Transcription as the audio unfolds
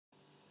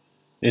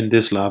In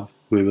this lab,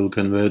 we will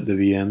convert the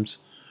VMs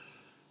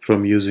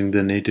from using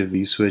the native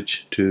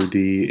vSwitch to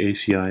the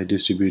ACI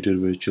distributed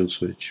virtual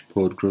switch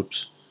port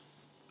groups.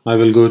 I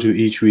will go to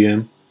each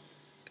VM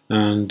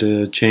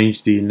and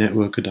change the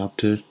network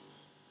adapter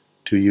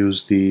to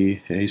use the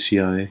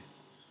ACI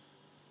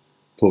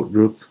port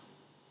group.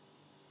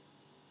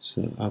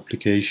 So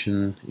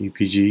application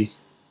EPG.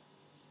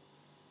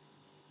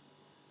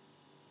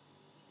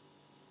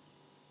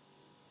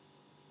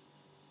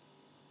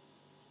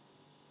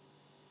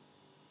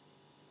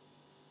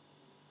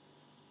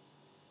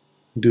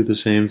 Do the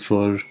same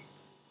for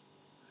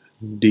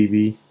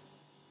DB.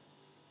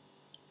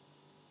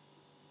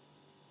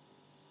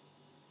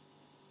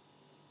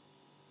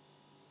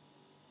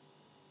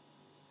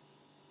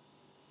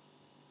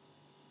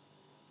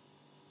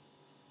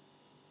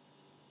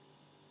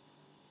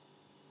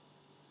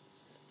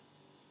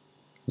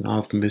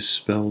 I've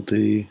misspelled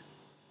the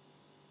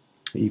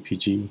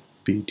EPG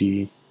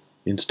BD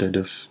instead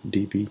of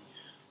DB.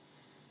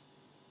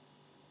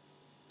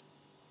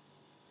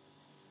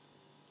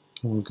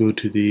 I'll go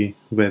to the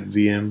web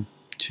VM,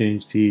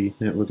 change the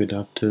network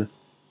adapter,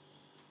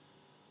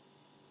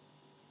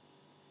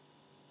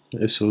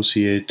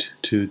 associate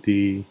to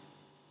the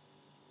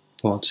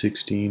port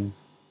 16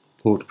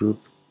 port group,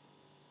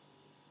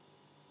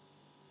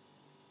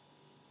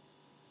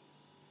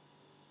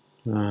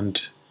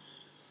 and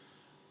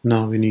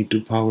now we need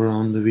to power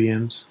on the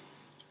VMs.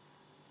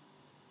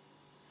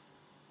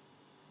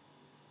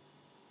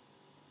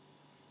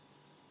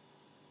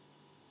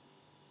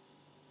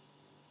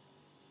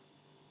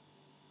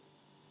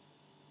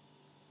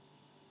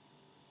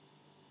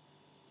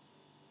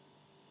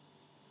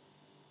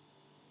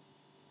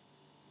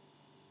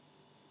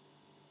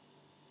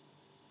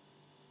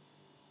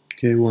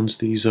 Okay, once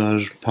these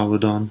are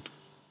powered on,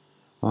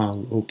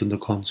 I'll open the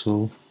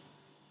console.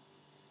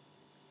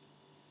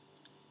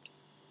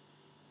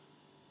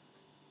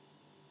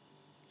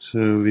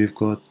 So we've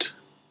got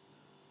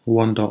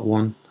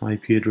 1.1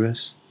 IP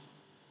address,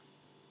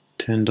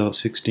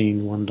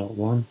 10.16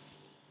 1.1.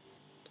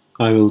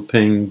 I will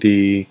ping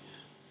the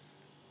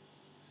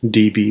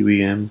DB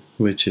VM,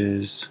 which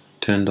is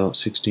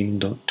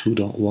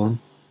 10.16.2.1.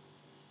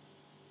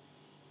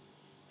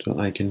 So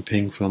I can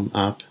ping from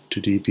app to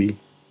DB,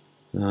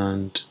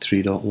 and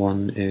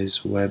 3.1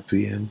 is web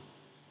VM.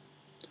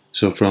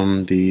 So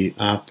from the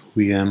app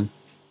VM,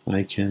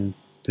 I can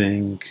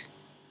ping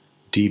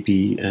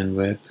DB and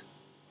web.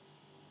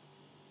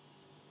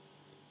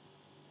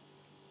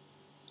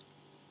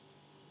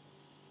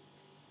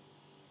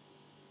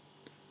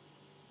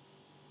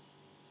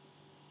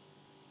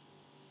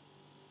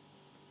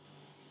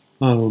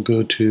 I will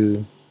go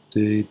to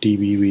the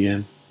DB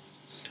VM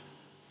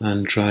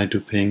and try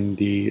to ping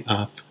the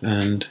app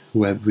and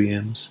web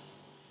VMs.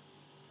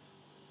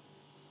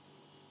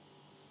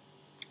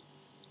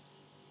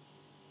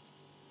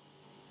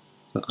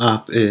 The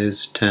app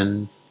is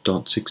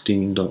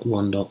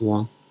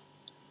 10.16.1.1,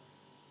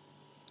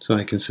 so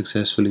I can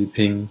successfully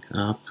ping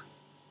app,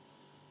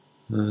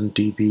 and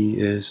DB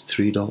is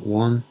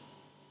 3.1,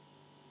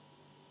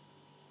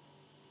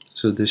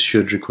 so this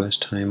should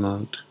request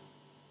timeout.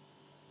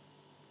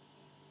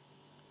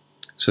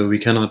 So we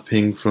cannot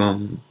ping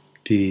from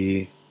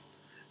the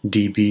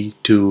DB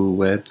to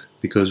web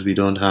because we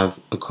don't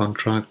have a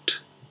contract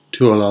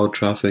to allow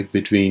traffic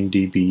between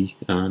DB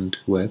and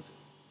web.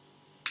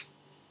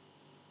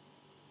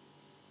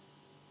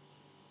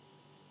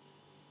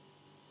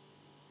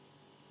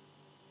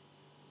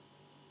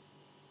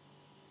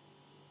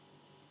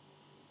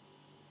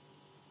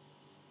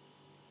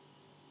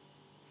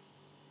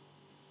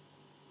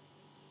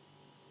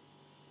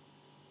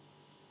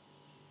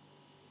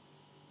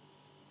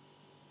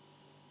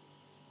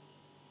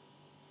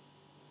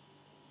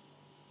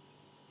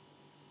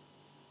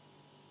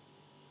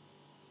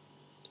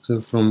 So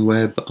from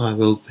web I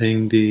will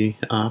ping the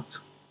app,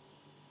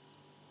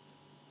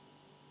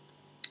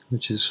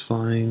 which is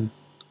fine,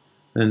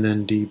 and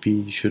then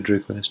DB should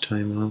request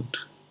timeout.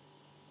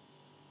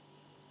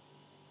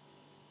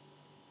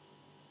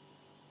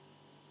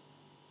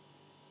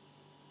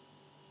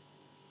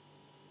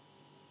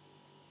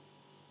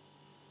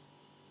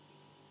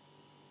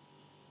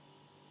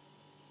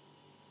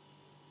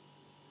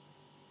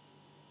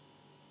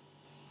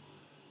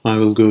 I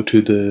will go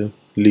to the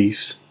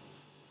leaves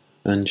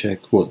and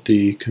check what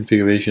the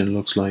configuration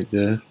looks like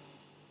there.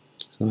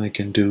 So I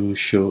can do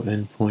show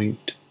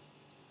endpoint.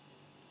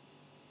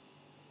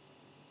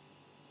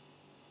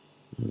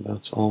 And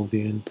that's all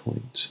the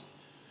endpoints.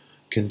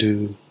 Can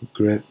do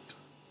grep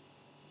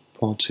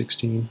port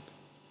 16.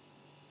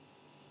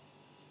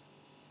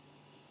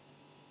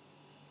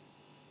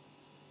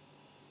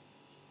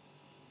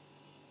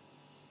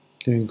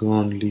 Can go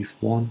on leaf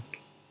 1.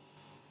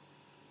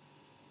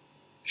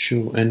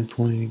 Show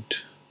endpoint,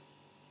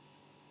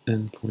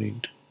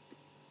 endpoint,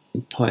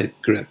 pipe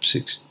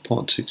grep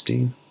port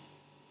 16.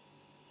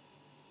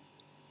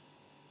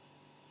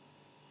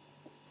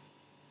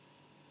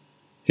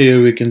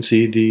 Here we can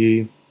see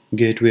the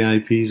gateway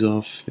IPs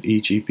of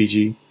each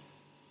EPG,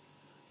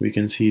 We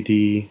can see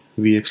the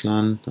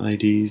VXLAN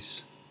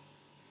IDs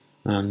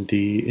and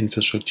the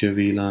infrastructure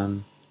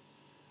VLAN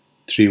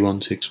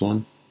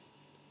 3161.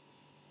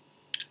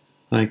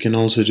 I can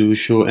also do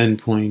show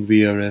endpoint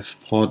VRF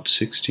port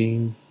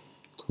 16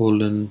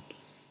 colon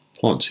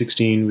port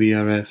 16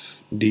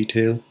 VRF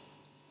detail.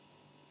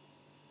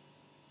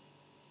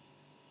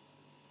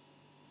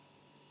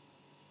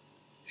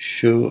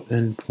 Show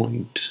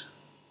endpoint.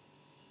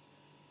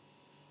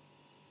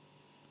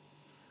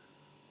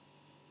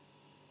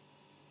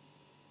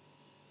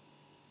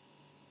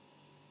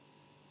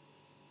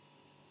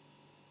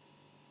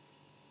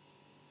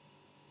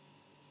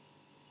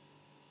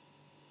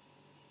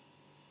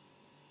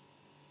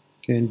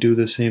 Okay, do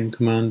the same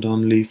command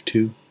on leaf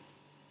 2.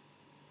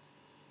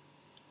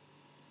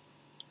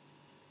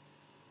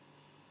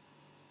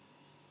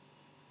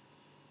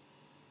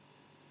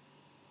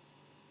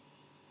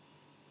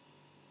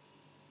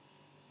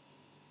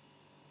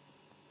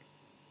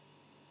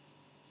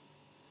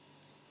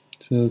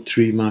 So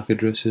 3 MAC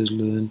addresses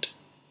learned.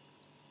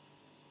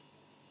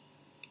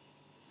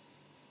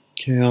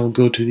 Okay, I'll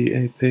go to the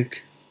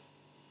APIC.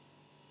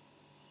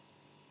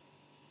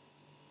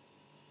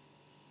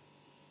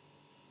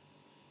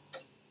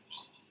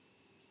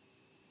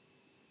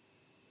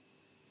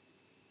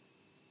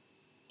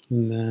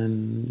 And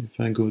then if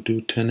I go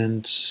to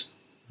tenants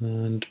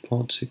and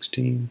port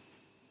 16,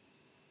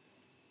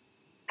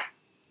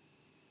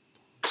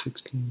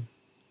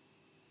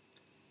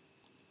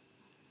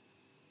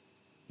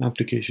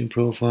 application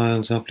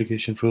profiles,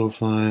 application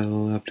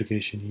profile,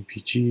 application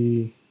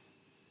EPG,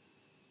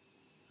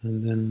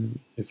 and then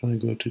if I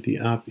go to the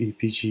app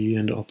EPG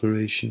and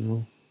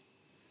operational,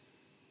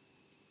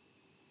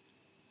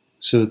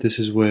 so this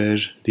is where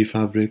the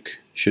fabric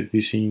should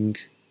be seeing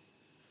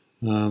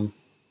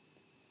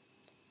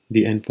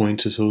the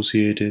endpoints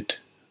associated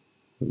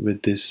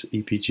with this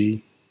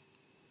EPG.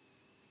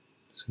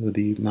 So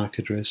the MAC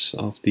address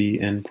of the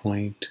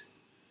endpoint,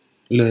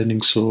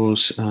 learning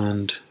source,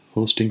 and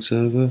hosting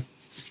server.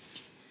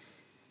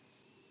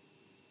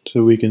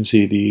 So we can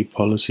see the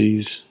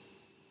policies,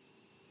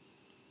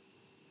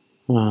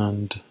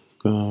 and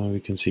we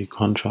can see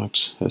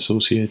contracts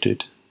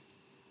associated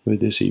with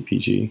this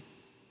EPG.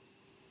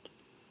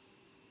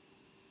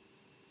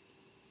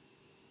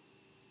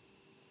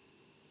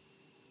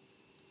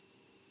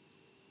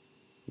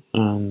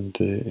 And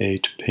the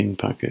 8 ping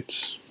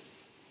packets.